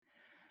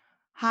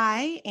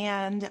Hi,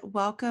 and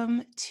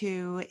welcome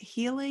to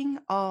Healing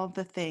All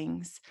the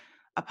Things,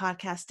 a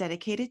podcast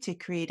dedicated to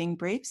creating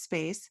brave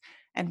space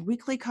and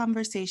weekly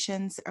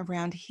conversations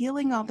around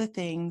healing all the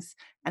things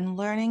and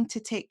learning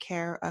to take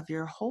care of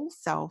your whole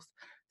self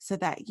so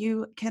that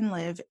you can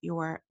live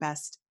your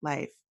best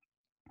life.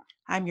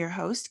 I'm your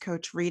host,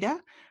 Coach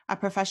Rita, a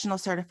professional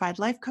certified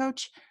life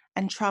coach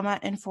and trauma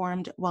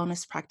informed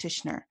wellness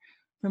practitioner.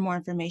 For more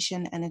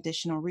information and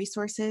additional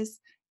resources,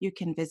 you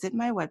can visit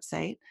my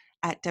website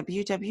at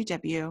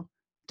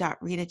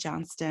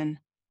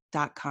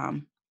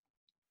www.ritajohnston.com.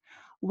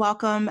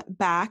 Welcome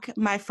back,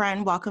 my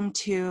friend. Welcome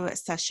to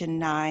session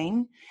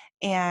 9.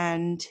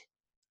 And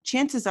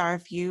chances are,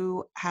 if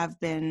you have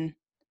been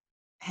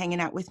hanging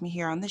out with me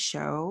here on the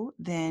show,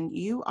 then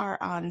you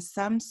are on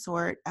some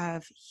sort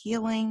of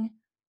healing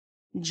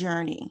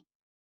journey.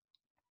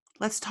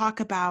 Let's talk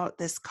about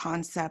this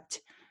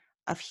concept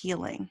of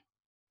healing.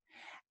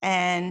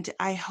 And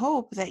I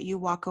hope that you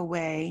walk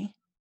away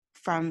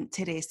from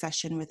today's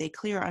session with a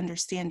clear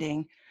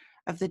understanding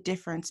of the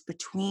difference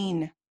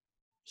between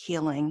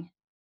healing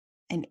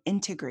and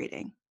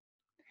integrating.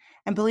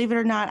 And believe it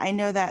or not, I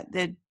know that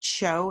the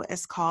show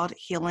is called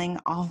Healing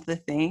All the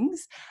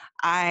Things.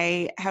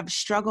 I have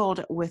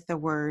struggled with the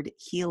word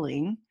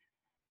healing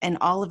in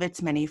all of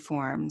its many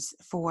forms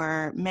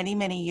for many,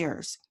 many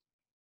years.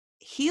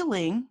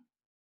 Healing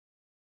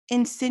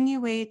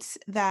insinuates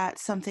that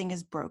something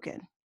is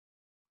broken.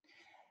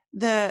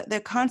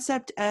 The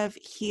concept of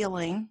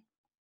healing,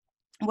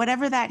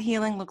 whatever that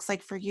healing looks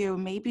like for you,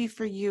 maybe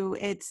for you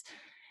it's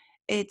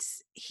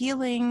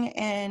healing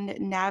and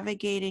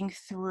navigating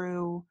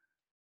through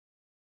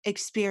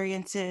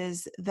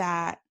experiences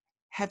that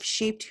have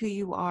shaped who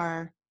you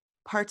are,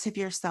 parts of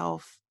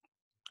yourself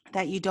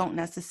that you don't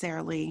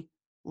necessarily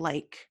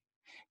like.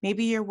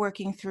 Maybe you're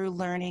working through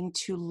learning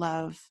to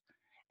love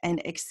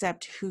and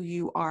accept who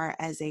you are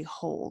as a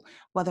whole,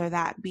 whether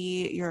that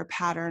be your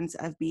patterns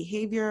of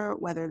behavior,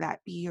 whether that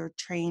be your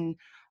train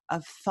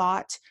of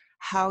thought,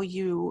 how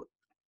you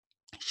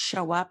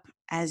show up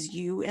as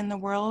you in the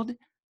world,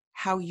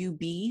 how you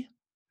be.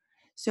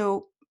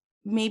 So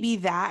maybe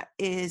that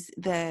is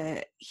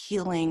the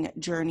healing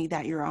journey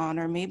that you're on,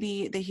 or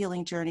maybe the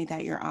healing journey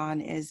that you're on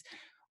is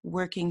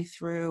working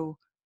through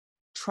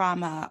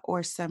trauma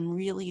or some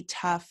really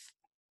tough,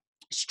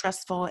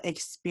 stressful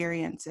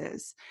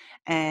experiences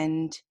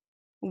and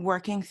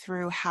working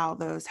through how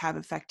those have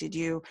affected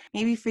you.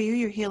 Maybe for you,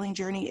 your healing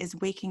journey is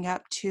waking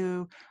up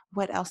to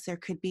what else there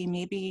could be.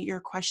 Maybe you're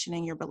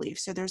questioning your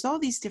beliefs. So there's all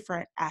these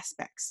different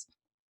aspects,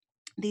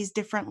 these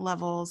different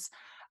levels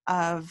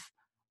of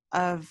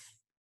of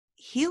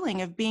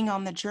healing, of being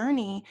on the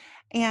journey.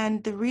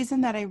 And the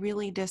reason that I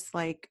really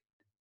dislike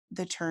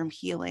the term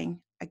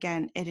healing,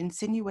 again, it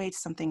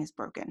insinuates something is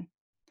broken.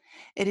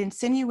 It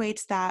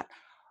insinuates that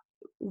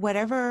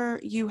whatever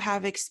you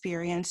have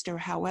experienced or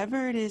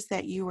however it is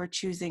that you are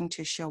choosing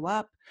to show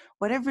up,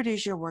 whatever it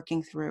is you're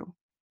working through,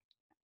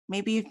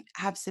 maybe you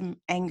have some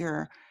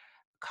anger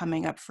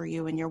coming up for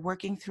you and you're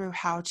working through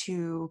how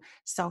to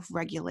self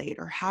regulate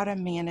or how to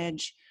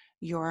manage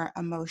your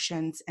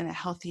emotions in a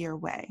healthier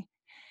way.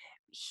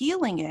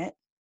 Healing it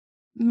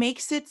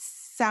makes it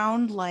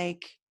sound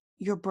like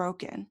you're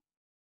broken,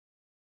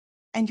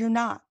 and you're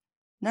not.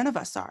 None of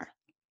us are.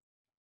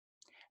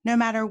 No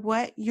matter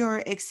what your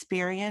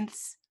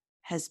experience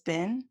has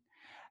been,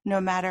 no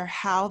matter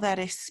how that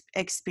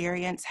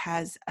experience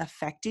has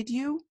affected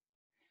you,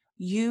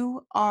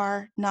 you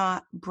are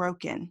not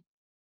broken.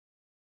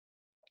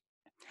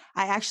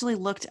 I actually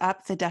looked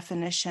up the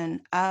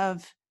definition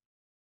of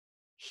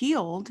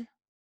healed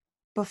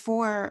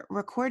before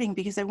recording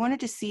because I wanted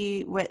to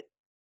see what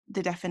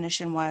the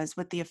definition was,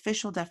 what the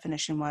official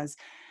definition was,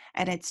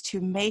 and it's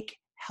to make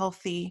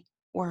healthy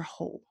or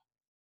whole.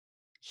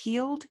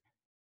 Healed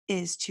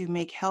is to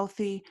make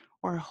healthy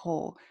or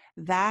whole.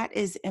 That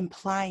is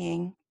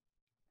implying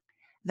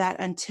that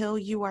until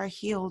you are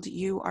healed,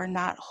 you are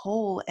not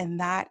whole, and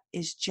that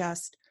is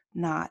just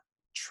not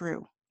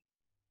true.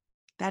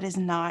 That is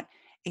not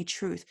a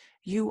truth.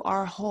 You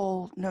are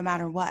whole no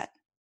matter what.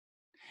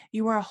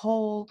 You are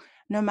whole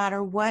no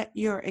matter what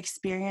your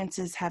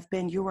experiences have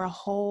been. You are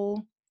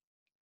whole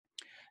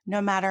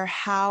no matter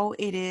how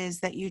it is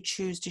that you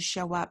choose to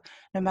show up,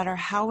 no matter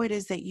how it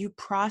is that you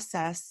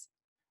process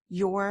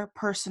your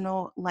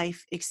personal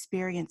life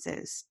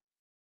experiences.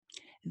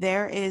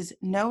 There is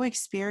no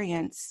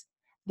experience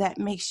that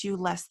makes you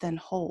less than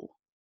whole.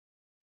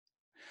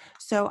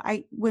 So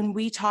when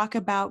we talk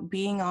about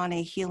being on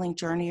a healing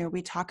journey, or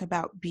we talk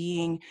about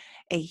being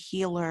a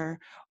healer,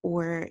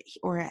 or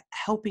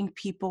helping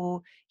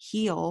people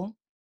heal,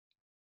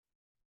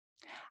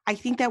 I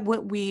think that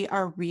what we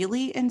are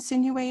really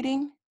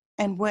insinuating,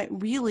 and what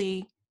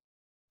really,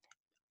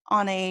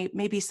 on a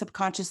maybe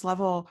subconscious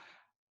level,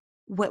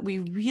 what we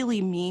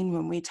really mean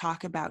when we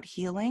talk about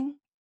healing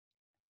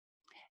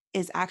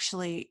is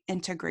actually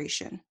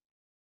integration.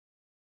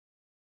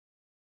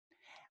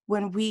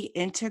 When we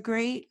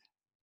integrate,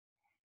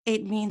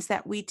 it means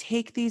that we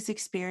take these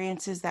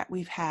experiences that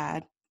we've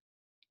had,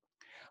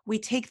 we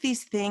take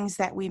these things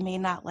that we may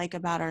not like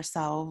about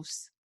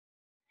ourselves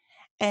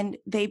and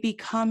they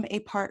become a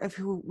part of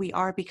who we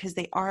are because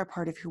they are a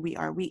part of who we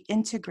are. We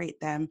integrate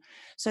them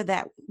so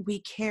that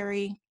we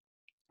carry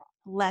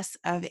less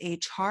of a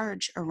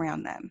charge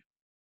around them.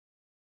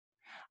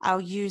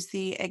 I'll use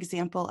the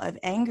example of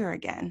anger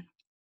again.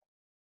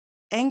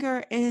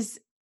 Anger is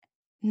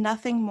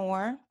nothing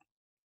more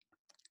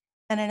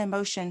than an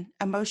emotion.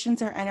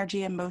 Emotions are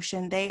energy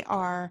emotion. They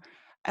are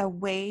a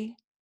way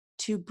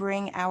to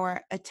bring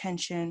our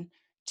attention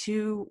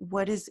to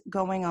what is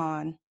going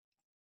on.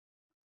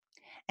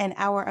 And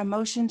our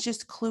emotions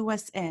just clue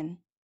us in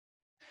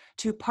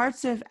to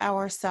parts of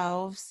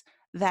ourselves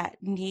that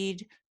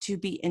need to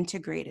be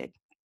integrated,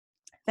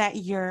 that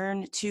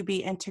yearn to be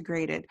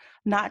integrated,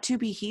 not to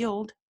be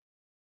healed,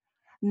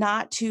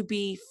 not to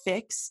be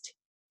fixed,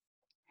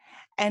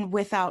 and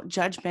without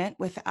judgment,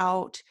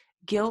 without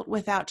guilt,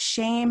 without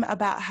shame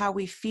about how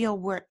we feel,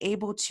 we're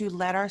able to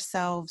let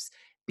ourselves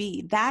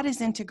be. That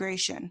is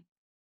integration.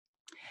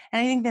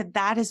 And I think that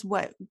that is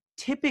what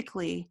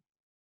typically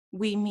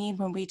we mean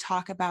when we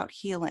talk about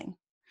healing.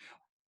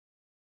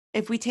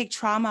 If we take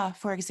trauma,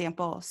 for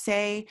example,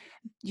 say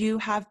you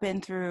have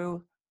been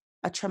through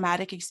a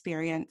traumatic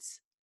experiences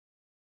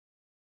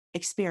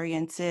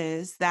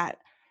that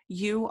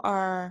you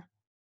are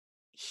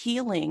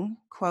healing,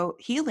 quote,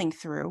 healing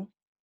through,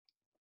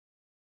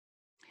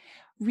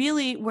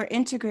 really we're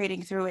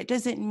integrating through. It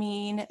doesn't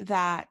mean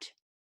that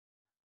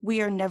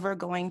we are never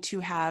going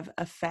to have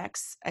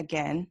effects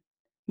again.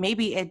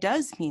 Maybe it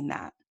does mean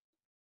that.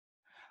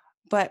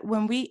 But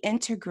when we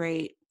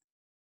integrate,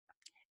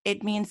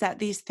 it means that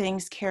these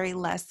things carry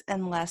less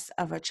and less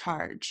of a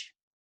charge.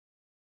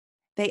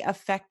 They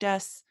affect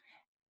us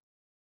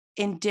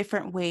in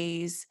different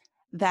ways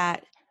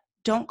that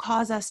don't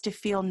cause us to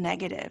feel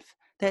negative,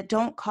 that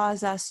don't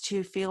cause us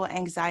to feel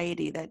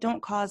anxiety, that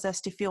don't cause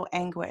us to feel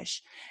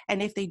anguish.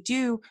 And if they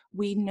do,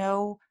 we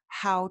know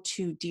how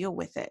to deal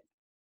with it.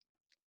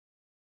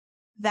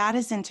 That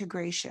is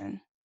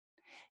integration.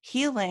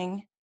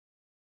 Healing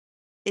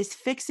is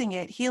fixing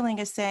it. Healing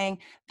is saying,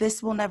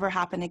 this will never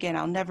happen again.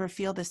 I'll never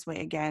feel this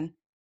way again.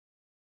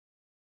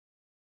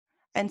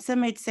 And some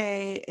might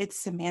say it's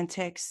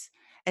semantics.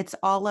 It's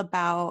all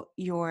about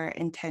your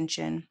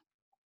intention.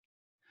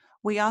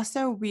 We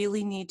also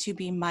really need to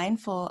be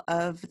mindful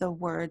of the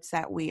words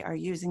that we are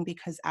using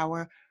because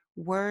our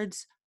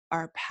words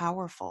are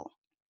powerful.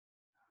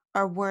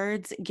 Our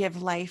words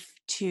give life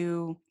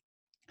to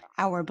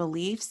our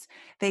beliefs,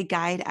 they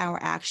guide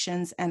our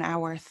actions and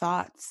our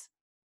thoughts.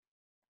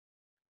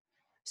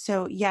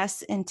 So,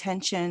 yes,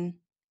 intention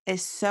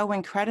is so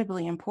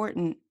incredibly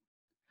important.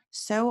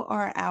 So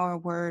are our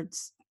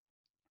words.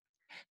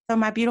 So,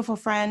 my beautiful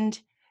friend,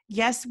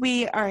 yes,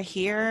 we are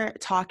here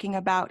talking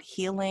about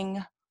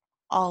healing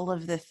all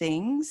of the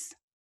things,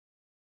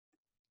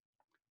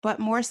 but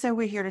more so,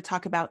 we're here to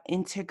talk about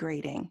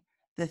integrating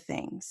the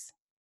things.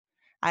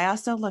 I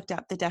also looked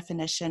up the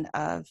definition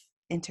of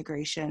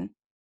integration,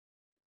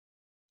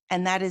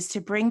 and that is to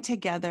bring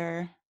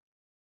together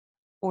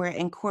or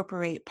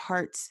incorporate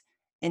parts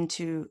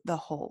into the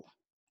whole.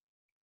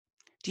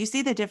 Do you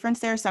see the difference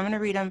there? So I'm going to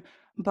read them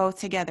both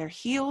together.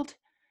 Healed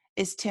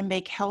is to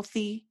make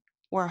healthy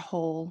or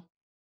whole,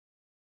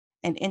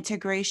 and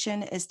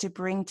integration is to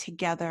bring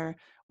together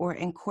or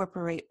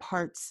incorporate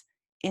parts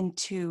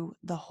into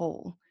the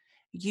whole.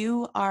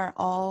 You are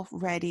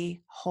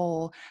already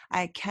whole.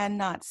 I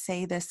cannot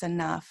say this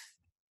enough.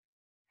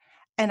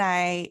 And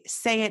I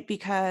say it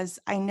because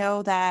I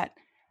know that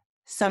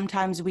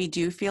sometimes we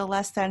do feel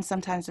less than,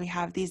 sometimes we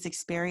have these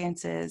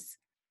experiences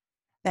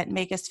that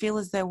make us feel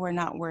as though we're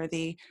not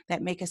worthy,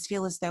 that make us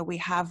feel as though we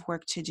have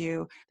work to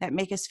do, that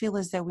make us feel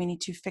as though we need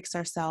to fix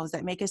ourselves,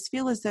 that make us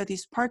feel as though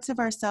these parts of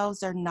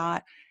ourselves are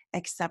not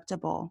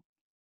acceptable.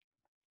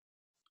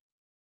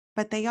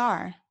 But they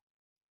are,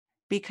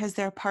 because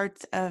they're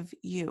parts of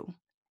you,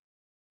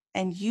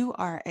 and you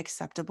are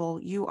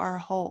acceptable, you are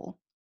whole.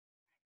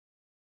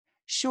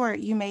 Sure,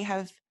 you may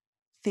have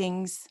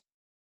things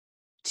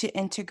to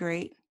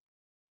integrate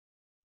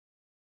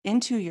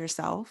into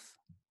yourself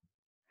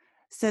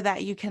so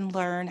that you can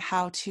learn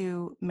how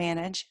to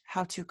manage,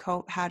 how to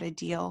cope, how to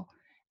deal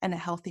in a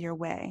healthier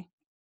way.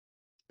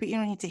 But you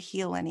don't need to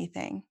heal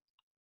anything.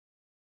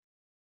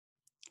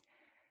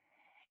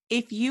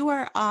 If you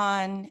are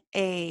on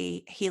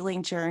a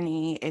healing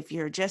journey, if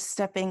you're just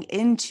stepping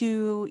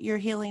into your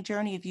healing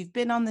journey, if you've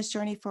been on this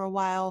journey for a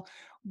while,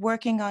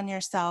 working on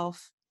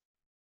yourself,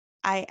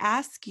 I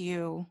ask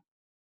you,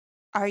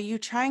 are you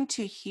trying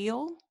to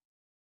heal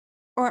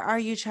or are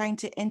you trying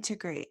to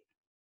integrate?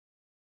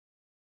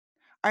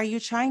 Are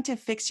you trying to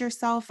fix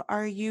yourself?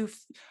 Are you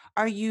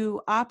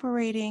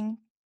operating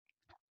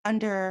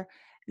under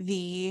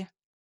the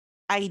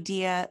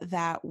idea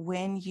that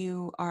when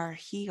you are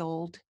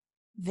healed,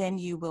 then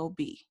you will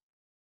be?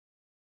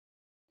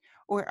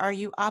 Or are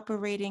you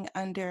operating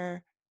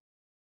under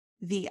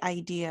the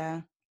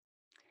idea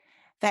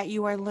that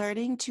you are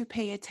learning to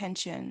pay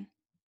attention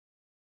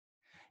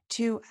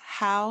to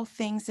how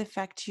things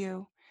affect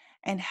you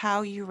and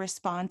how you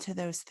respond to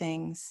those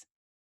things?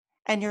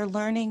 And you're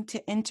learning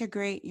to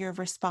integrate your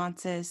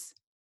responses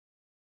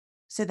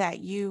so that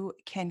you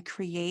can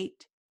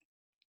create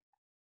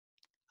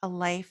a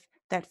life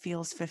that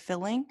feels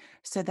fulfilling,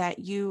 so that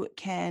you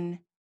can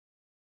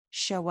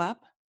show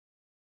up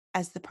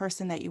as the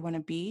person that you want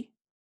to be,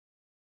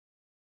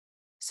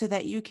 so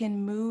that you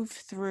can move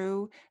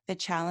through the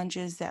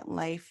challenges that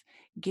life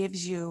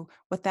gives you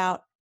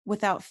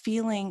without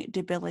feeling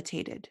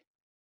debilitated.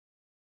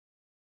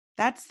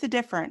 That's the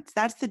difference.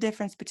 That's the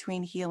difference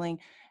between healing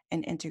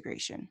and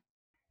integration.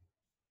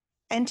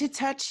 And to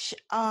touch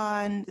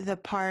on the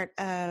part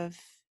of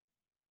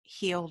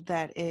healed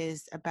that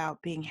is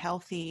about being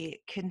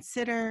healthy,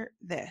 consider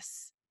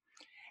this.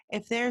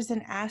 If there's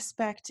an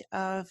aspect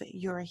of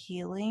your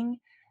healing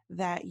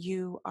that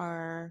you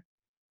are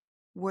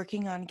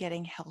working on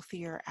getting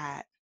healthier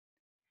at,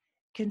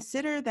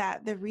 consider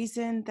that the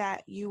reason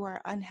that you are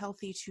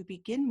unhealthy to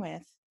begin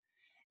with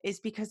is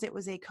because it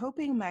was a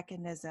coping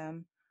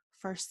mechanism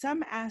for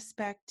some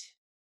aspect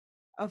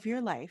of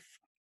your life,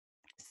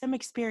 some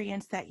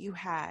experience that you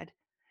had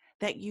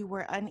that you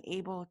were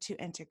unable to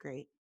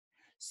integrate.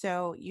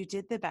 So you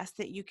did the best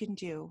that you can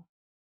do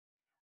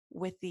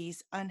with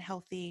these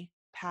unhealthy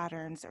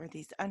patterns or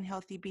these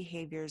unhealthy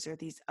behaviors or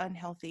these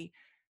unhealthy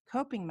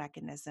coping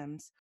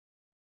mechanisms.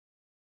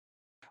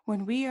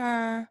 When we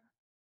are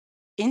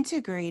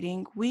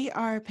integrating, we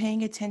are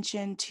paying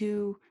attention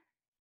to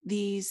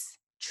these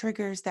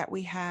triggers that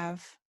we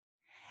have,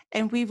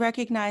 and we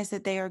recognize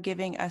that they are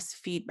giving us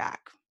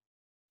feedback.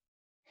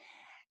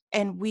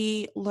 And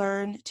we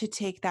learn to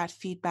take that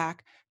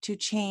feedback to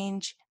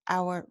change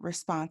our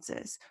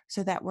responses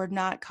so that we're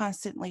not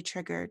constantly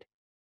triggered,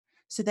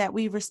 so that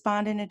we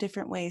respond in a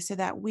different way, so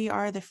that we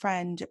are the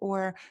friend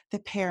or the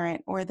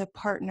parent or the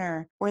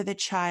partner or the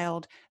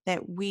child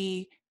that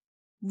we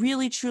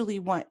really truly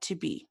want to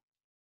be.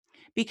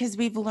 Because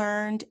we've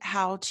learned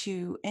how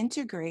to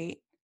integrate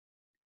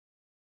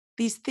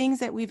these things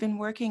that we've been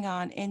working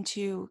on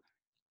into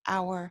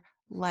our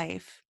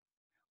life.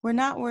 We're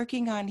not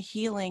working on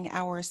healing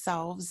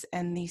ourselves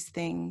and these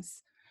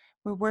things.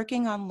 We're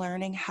working on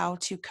learning how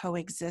to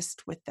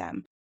coexist with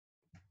them.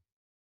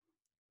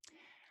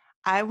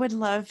 I would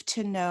love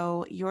to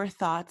know your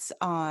thoughts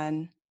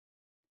on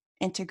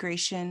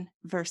integration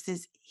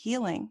versus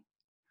healing.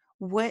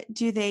 What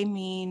do they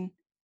mean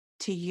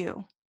to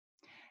you?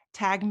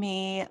 Tag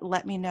me,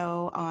 let me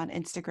know on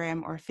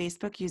Instagram or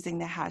Facebook using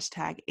the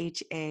hashtag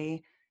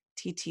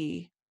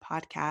HATT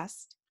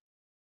podcast.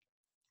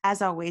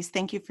 As always,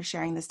 thank you for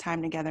sharing this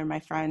time together, my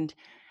friend.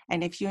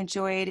 And if you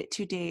enjoyed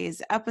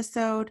today's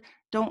episode,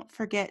 don't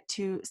forget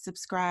to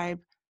subscribe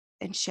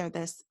and share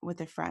this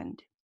with a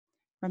friend.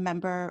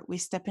 Remember, we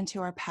step into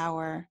our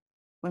power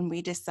when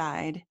we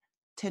decide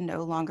to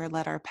no longer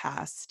let our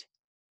past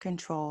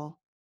control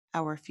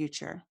our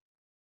future.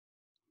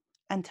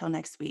 Until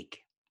next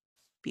week,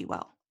 be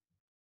well.